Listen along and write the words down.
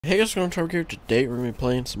Hey guys, what's going on? Here today we're going to be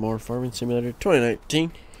playing some more Farming Simulator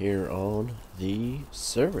 2019 here on the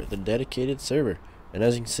server, the dedicated server. And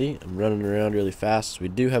as you can see, I'm running around really fast. We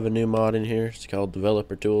do have a new mod in here. It's called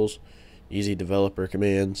Developer Tools, Easy Developer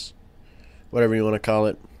Commands, whatever you want to call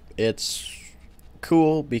it. It's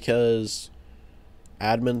cool because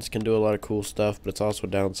admins can do a lot of cool stuff, but it's also a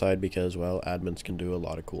downside because, well, admins can do a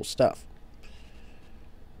lot of cool stuff.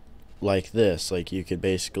 Like this, like you could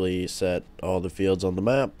basically set all the fields on the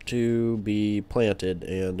map to be planted,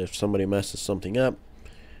 and if somebody messes something up,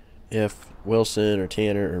 if Wilson or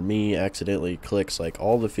Tanner or me accidentally clicks like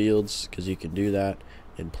all the fields, because you can do that,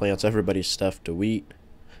 and plants everybody's stuff to wheat,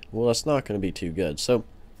 well, that's not going to be too good. So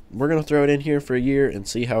we're going to throw it in here for a year and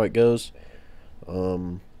see how it goes.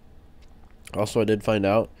 Also, I did find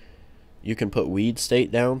out you can put weed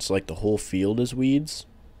state down, so like the whole field is weeds.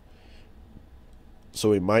 So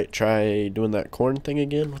we might try doing that corn thing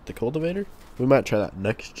again with the cultivator. We might try that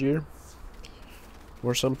next year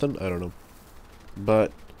or something. I don't know.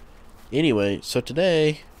 But anyway, so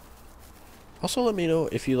today, also let me know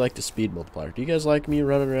if you like the speed multiplier. Do you guys like me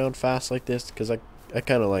running around fast like this? Because I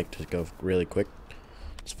kind of like to go really quick.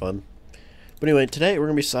 It's fun. But anyway, today we're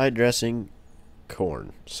going to be side dressing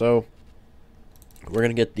corn. So we're going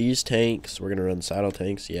to get these tanks. We're going to run saddle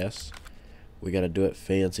tanks, yes. We got to do it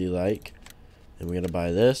fancy like. And we're going to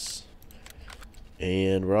buy this,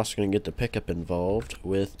 and we're also going to get the pickup involved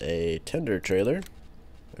with a tender trailer.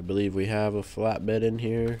 I believe we have a flatbed in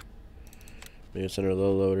here. Maybe it's in our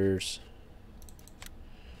low loaders.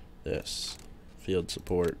 This field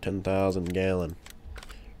support 10,000 gallon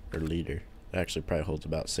or liter. Actually probably holds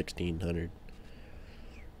about 1,600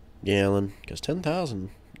 gallon, because 10,000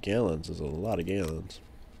 gallons is a lot of gallons.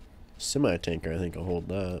 Semi-tanker I think will hold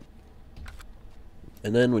that.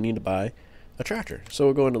 And then we need to buy a tractor. So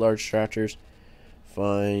we'll go into large tractors,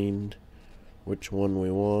 find which one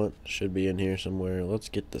we want. Should be in here somewhere. Let's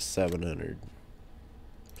get the 700.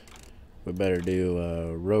 We better do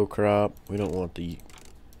a row crop. We don't want the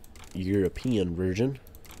European version.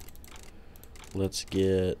 Let's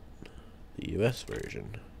get the US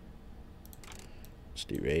version. Let's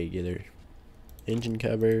do regular. Engine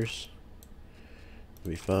covers.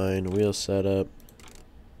 We'll be fine. Wheel setup.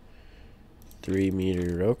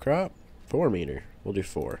 3-meter row crop. 4-meter. We'll do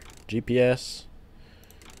 4. GPS.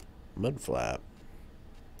 Mud flap.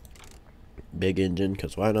 Big engine,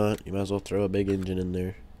 because why not? You might as well throw a big engine in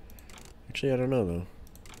there. Actually, I don't know, though.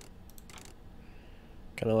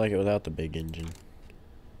 Kind of like it without the big engine.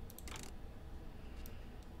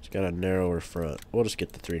 It's got a narrower front. We'll just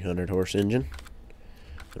get the 300 horse engine.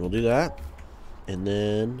 And we'll do that. And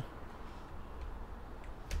then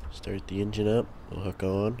start the engine up. We'll hook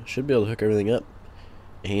on. Should be able to hook everything up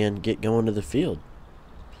and get going to the field.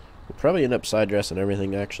 We'll probably end up side dressing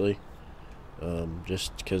everything actually,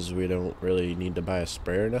 just because we don't really need to buy a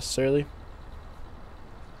sprayer necessarily.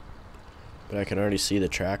 But I can already see the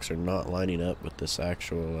tracks are not lining up with this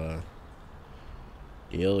actual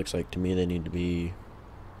deal. Looks like to me they need to be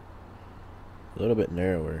a little bit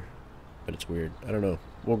narrower, but it's weird. I don't know.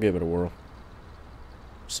 We'll give it a whirl.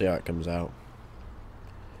 See how it comes out.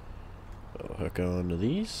 We'll hook on to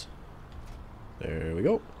these. There we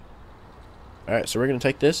go. Alright, so we're going to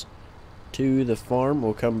take this to the farm.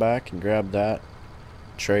 We'll come back and grab that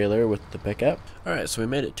trailer with the pickup. Alright, so we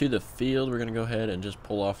made it to the field. We're going to go ahead and just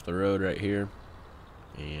pull off the road right here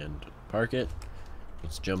and park it.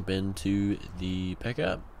 Let's jump into the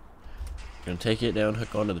pickup. We're going to take it down,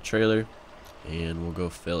 hook onto the trailer, and we'll go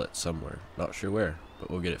fill it somewhere. Not sure where, but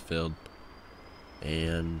we'll get it filled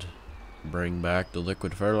and bring back the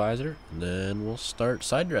liquid fertilizer, and then we'll start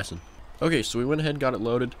side dressing. Okay, so we went ahead and got it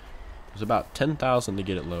loaded. It was about 10,000 to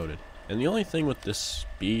get it loaded. And the only thing with this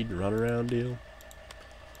speed runaround deal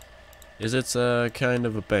is it's kind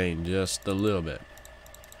of a pain, just a little bit.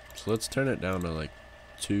 So let's turn it down to like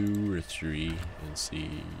 2 or 3 and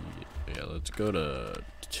see. Yeah, let's go to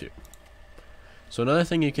 2. So another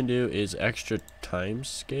thing you can do is extra time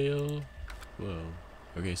scale. Whoa.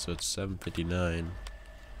 Okay, so it's 7:59.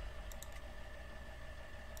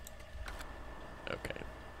 Okay.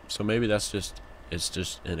 So maybe that's it's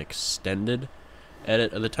just an extended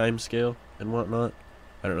edit of the time scale and whatnot.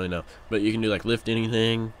 I don't really know, but you can do like lift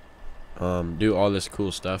anything, do all this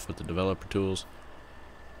cool stuff with the developer tools.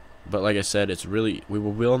 But like I said, it's really, we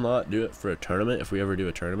will not do it for a tournament if we ever do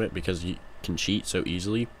a tournament, because you can cheat so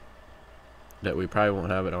easily that we probably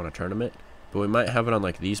won't have it on a tournament. But we might have it on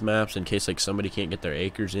like these maps in case like somebody can't get their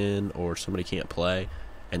acres in or somebody can't play,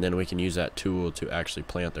 and then we can use that tool to actually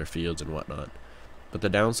plant their fields and whatnot. But the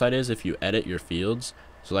downside is if you edit your fields,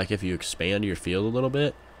 so like if you expand your field a little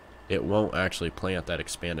bit, it won't actually plant that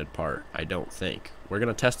expanded part, I don't think. We're going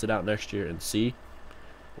to test it out next year and see.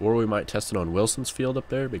 Or we might test it on Wilson's field up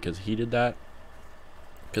there, because he did that.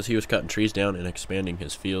 Because he was cutting trees down and expanding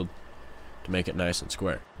his field to make it nice and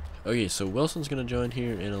square. Okay, so Wilson's going to join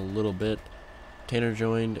here in a little bit. Tanner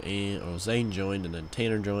joined, and Zane joined, and then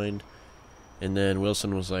Tanner joined. And then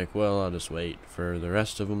Wilson was like, well, I'll just wait for the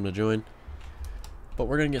rest of them to join. But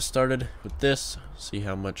we're going to get started with this, see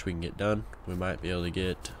how much we can get done. We might be able to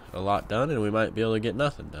get a lot done, and we might be able to get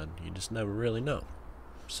nothing done. You just never really know.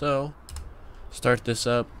 So, start this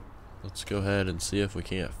up. Let's go ahead and see if we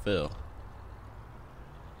can't fill.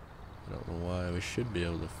 I don't know why we should be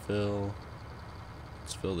able to fill.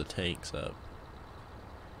 Let's fill the tanks up.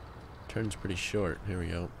 Turns pretty short. Here we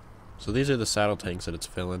go. So these are the saddle tanks that it's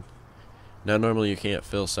filling. Now normally you can't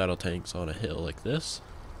fill saddle tanks on a hill like this.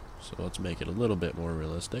 So let's make it a little bit more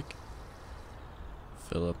realistic.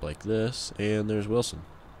 Fill up like this, and there's Wilson.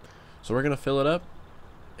 So we're going to fill it up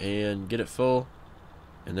and get it full,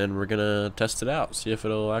 and then we're going to test it out, see if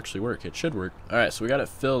it'll actually work. It should work. Alright, so we got it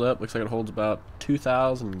filled up. Looks like it holds about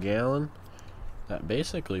 2,000 gallon. That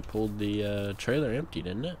basically pulled the trailer empty,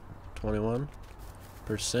 didn't it? 21%.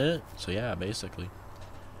 So yeah, basically.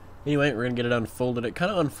 Anyway, we're going to get it unfolded. It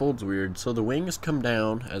kind of unfolds weird. So the wings come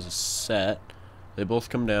down as a set. They both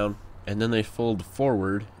come down, and then they fold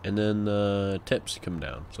forward, and then the tips come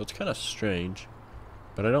down. So it's kind of strange.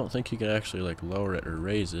 But I don't think you can actually like lower it or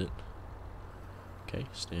raise it. Okay,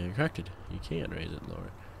 stand corrected. You can raise it and lower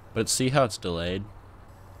it. But see how it's delayed?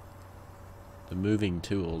 The moving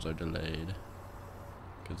tools are delayed.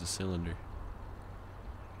 Because the cylinder.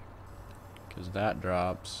 Because that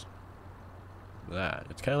drops. That.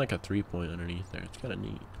 It's kind of like a 3-point underneath there. It's kind of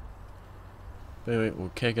neat. But anyway, we'll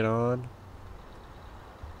kick it on.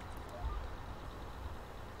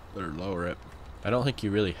 Or lower it. I don't think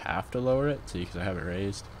you really have to lower it, see, because I have it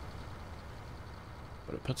raised.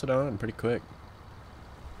 But it puts it on pretty quick.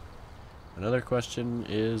 Another question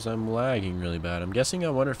is I'm lagging really bad. I'm guessing, I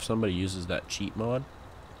wonder if somebody uses that cheat mod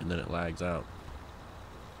and then it lags out.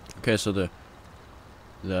 Okay, so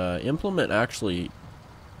the implement actually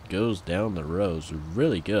goes down the rows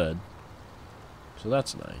really good. So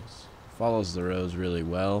that's nice. Follows the rows really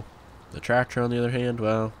well. The tractor, on the other hand,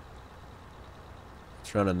 well,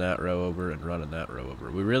 it's running that row over and running that row over.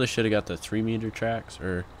 We really should have got the 3-meter tracks,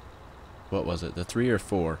 or what was it? The 3 or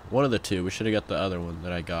 4. One of the two. We should have got the other one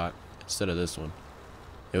that I got instead of this one.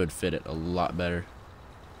 It would fit it a lot better.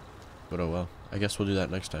 But oh well. I guess we'll do that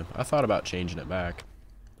next time. I thought about changing it back.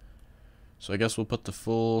 So I guess we'll put the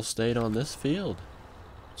full state on this field.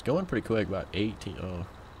 It's going pretty quick, about 18. Oh.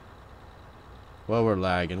 Well, we're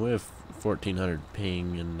lagging. We have 1400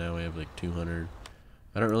 ping, and now we have like 200.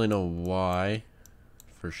 I don't really know why.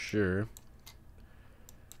 For sure.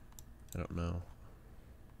 I don't know.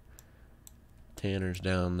 Tanner's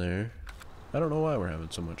down there. I don't know why we're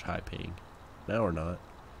having so much high ping. Now we're not.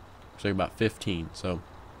 It's like about 15. So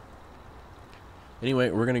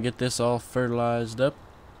anyway, we're gonna get this all fertilized up,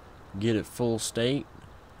 get it full state,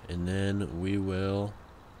 and then we will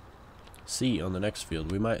see on the next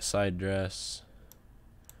field. We might side dress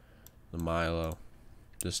the Milo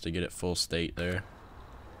just to get it full state there.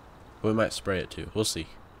 We might spray it too. We'll see.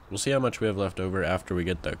 We'll see how much we have left over after we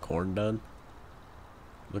get the corn done.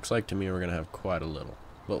 Looks like to me we're going to have quite a little,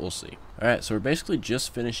 but we'll see. Alright, so we're basically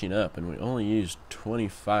just finishing up, and we only used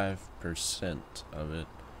 25% of it.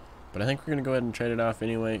 But I think we're going to go ahead and trade it off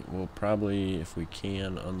anyway. We'll probably, if we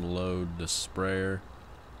can, unload the sprayer.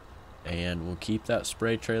 And we'll keep that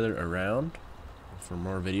spray trailer around for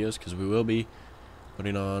more videos, because we will be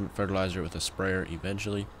putting on fertilizer with a sprayer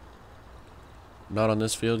eventually. Not on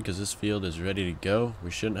this field, because this field is ready to go.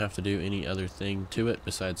 We shouldn't have to do any other thing to it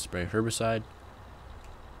besides spray herbicide,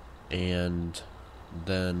 and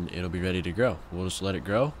then it'll be ready to grow. We'll just let it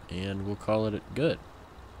grow and we'll call it good.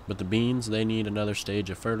 But the beans, they need another stage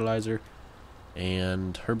of fertilizer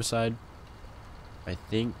and herbicide. I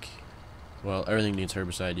think, well, everything needs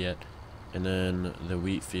herbicide yet, and then the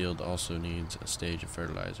wheat field also needs a stage of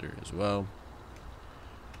fertilizer as well.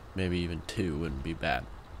 Maybe even 2 wouldn't be bad.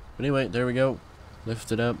 But anyway, there we go.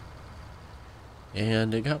 Lift it up,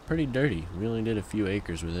 and it got pretty dirty. We only did a few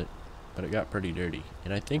acres with it, but it got pretty dirty.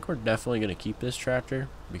 And I think we're definitely going to keep this tractor,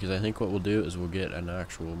 because I think what we'll do is we'll get an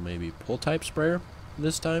actual maybe pull type sprayer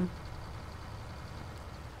this time.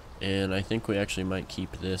 And I think we actually might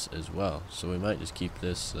keep this as well. So we might just keep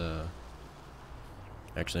this.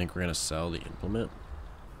 Actually, I think we're going to sell the implement.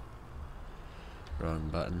 Wrong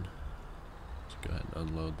button. Let's go ahead and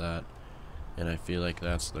unload that. And I feel like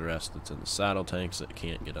that's the rest that's in the saddle tanks that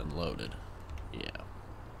can't get unloaded. Yeah.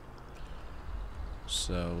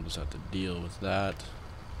 So we'll just have to deal with that.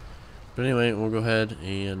 But anyway, we'll go ahead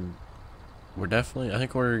and I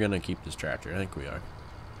think we're gonna keep this tractor. I think we are.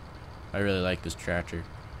 I really like this tractor.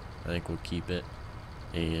 I think we'll keep it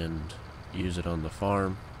and use it on the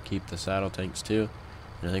farm. Keep the saddle tanks too.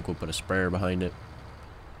 And I think we'll put a sprayer behind it.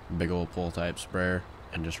 Big old pull type sprayer,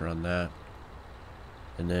 and just run that.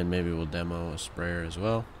 And then maybe we'll demo a sprayer as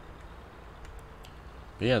well.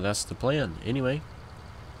 But yeah, that's the plan. Anyway,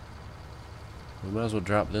 we might as well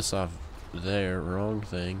drop this off there. Wrong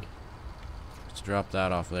thing. Let's drop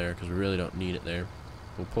that off there because we really don't need it there.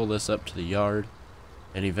 We'll pull this up to the yard,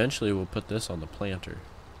 and eventually we'll put this on the planter.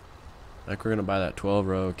 Like, we're gonna buy that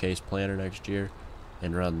 12-row case planter next year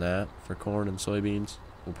and run that for corn and soybeans.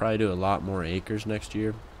 We'll probably do a lot more acres next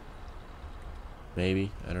year.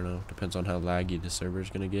 Maybe, I don't know, depends on how laggy the server's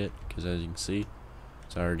gonna get, because as you can see,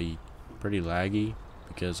 it's already pretty laggy,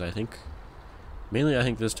 because I think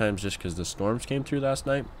this time's just because the storms came through last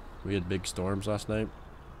night. We had big storms last night,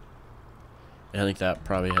 and I think that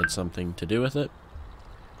probably had something to do with it,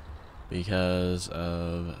 because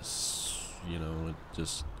of, you know,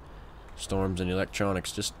 just storms and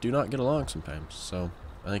electronics just do not get along sometimes. So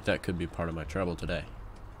I think that could be part of my trouble today.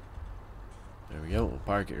 There we go. We'll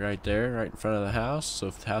park it right there, right in front of the house. So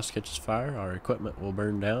if the house catches fire, our equipment will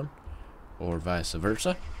burn down, or vice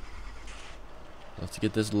versa. Let's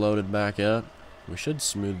get this loaded back up. We should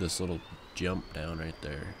smooth this little jump down right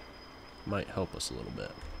there. Might help us a little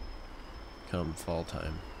bit come fall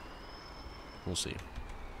time. We'll see.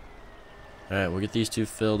 Alright, we'll get these two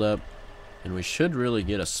filled up, and we should really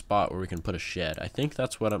get a spot where we can put a shed. I think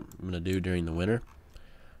that's what I'm going to do during the winter.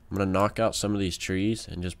 I'm going to knock out some of these trees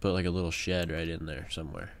and just put like a little shed right in there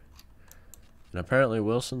somewhere. And apparently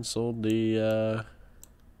Wilson sold the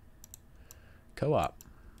co-op,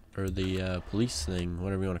 or the police thing,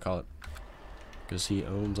 whatever you want to call it, because he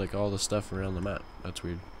owns like all the stuff around the map. That's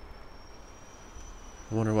weird.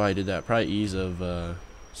 I wonder why he did that. Probably ease of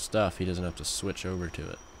stuff. He doesn't have to switch over to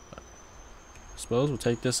it. But I suppose we'll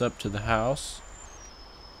take this up to the house,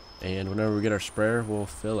 and whenever we get our sprayer, we'll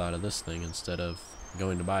fill out of this thing instead of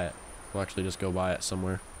going to buy it. We'll actually just go buy it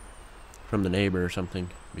somewhere from the neighbor or something,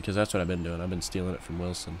 because that's what I've been doing. I've been stealing it from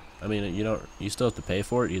Wilson. I mean, you still have to pay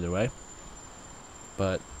for it either way,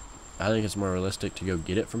 but I think it's more realistic to go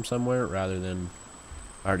get it from somewhere rather than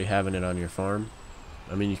already having it on your farm.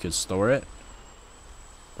 I mean, you could store it,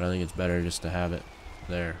 but I think it's better just to have it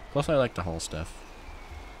there. Plus, I like to haul stuff.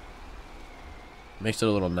 Makes it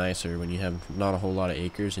a little nicer when you have not a whole lot of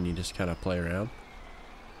acres and you just kind of play around,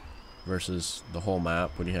 versus the whole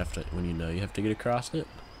map when you know you have to get across it.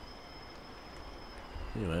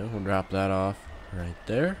 Anyway, we'll drop that off right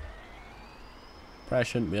there. Probably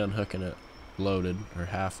shouldn't be unhooking it loaded or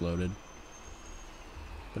half loaded,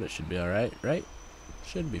 but it should be alright, right?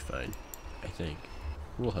 Should be fine, I think.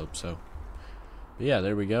 We'll hope so. But yeah,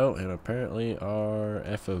 there we go. And apparently our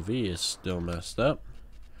FOV is still messed up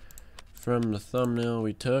from the thumbnail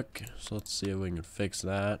we took, so let's see if we can fix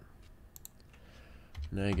that.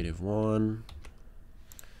 -1.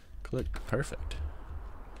 Click. Perfect.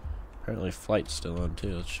 Apparently flight's still on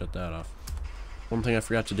too. Let's shut that off. One thing I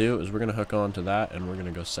forgot to do is we're gonna hook on to that and we're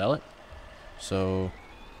gonna go sell it. So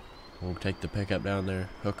we'll take the pickup down there,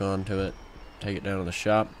 hook on to it, take it down to the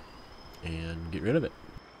shop, and get rid of it.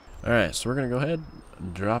 Alright, so we're gonna go ahead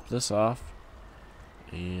and drop this off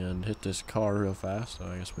and hit this car real fast.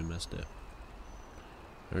 Oh, I guess we missed it.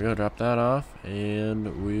 There we go. Drop that off,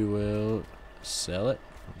 and we will sell it.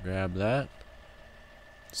 Grab that.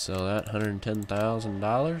 Sell that.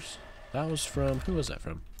 $110,000. That was from, who was that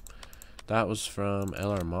from? That was from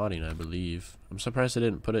LR Modding, I believe. I'm surprised they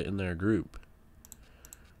didn't put it in their group.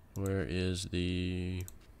 Where is the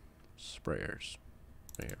sprayers?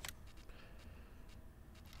 There.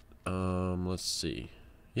 Let's see.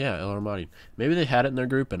 Yeah, LR Modding. Maybe they had it in their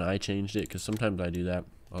group and I changed it, because sometimes I do that.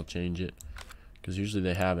 I'll change it, because usually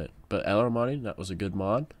they have it. But LR Modding, that was a good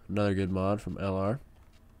mod. Another good mod from LR.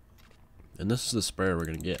 And this is the sprayer we're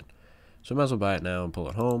going to get. So we might as well buy it now and pull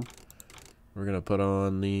it home. We're going to put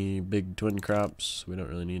on the big twin crops. We don't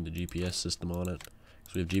really need the GPS system on it,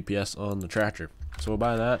 because we have GPS on the tractor. So we'll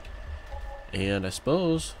buy that. And I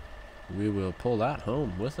suppose we will pull that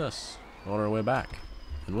home with us on our way back.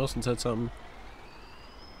 And Wilson said something.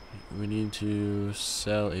 We need to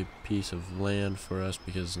sell a piece of land for us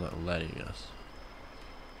because it's not letting us.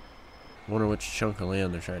 I wonder which chunk of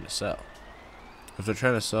land they're trying to sell. If they're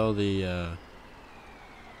trying to sell the, well,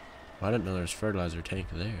 I didn't know there was a fertilizer tank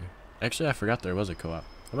there. Actually, I forgot there was a co-op.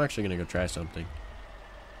 I'm actually going to go try something.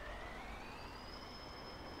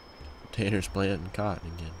 Tanner's planting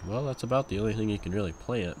cotton again. Well, that's about the only thing you can really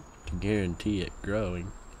plant to guarantee it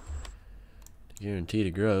growing. To guarantee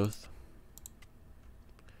the growth.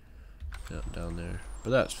 down there. But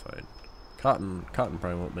that's fine. Cotton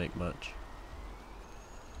probably won't make much.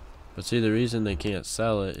 But see, the reason they can't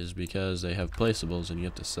sell it is because they have placeables and you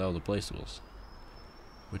have to sell the placeables.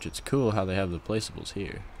 Which it's cool how they have the placeables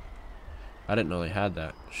here. I didn't know they had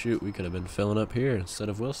that. Shoot, we could have been filling up here instead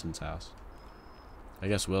of Wilson's house. I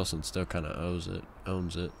guess Wilson still kind of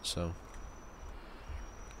owns it, so.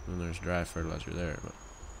 And there's dry fertilizer there. But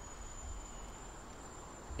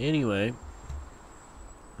anyway,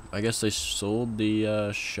 I guess they sold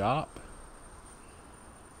the shop.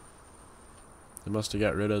 They must have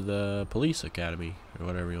got rid of the police academy, or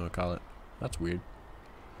whatever you want to call it. That's weird.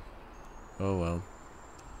 Oh well.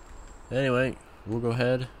 Anyway, we'll go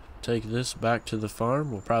ahead, take this back to the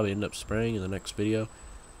farm. We'll probably end up spraying in the next video,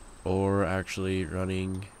 or actually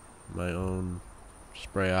running my own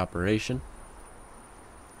spray operation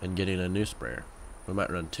and getting a new sprayer. We might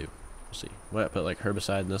run two. We'll see. Might put like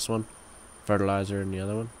herbicide in this one, fertilizer in the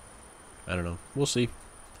other one. I don't know. We'll see.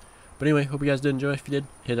 But anyway, hope you guys did enjoy. If you did,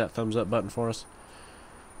 hit that thumbs up button for us.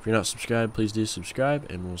 If you're not subscribed, please do subscribe,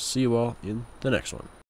 and we'll see you all in the next one.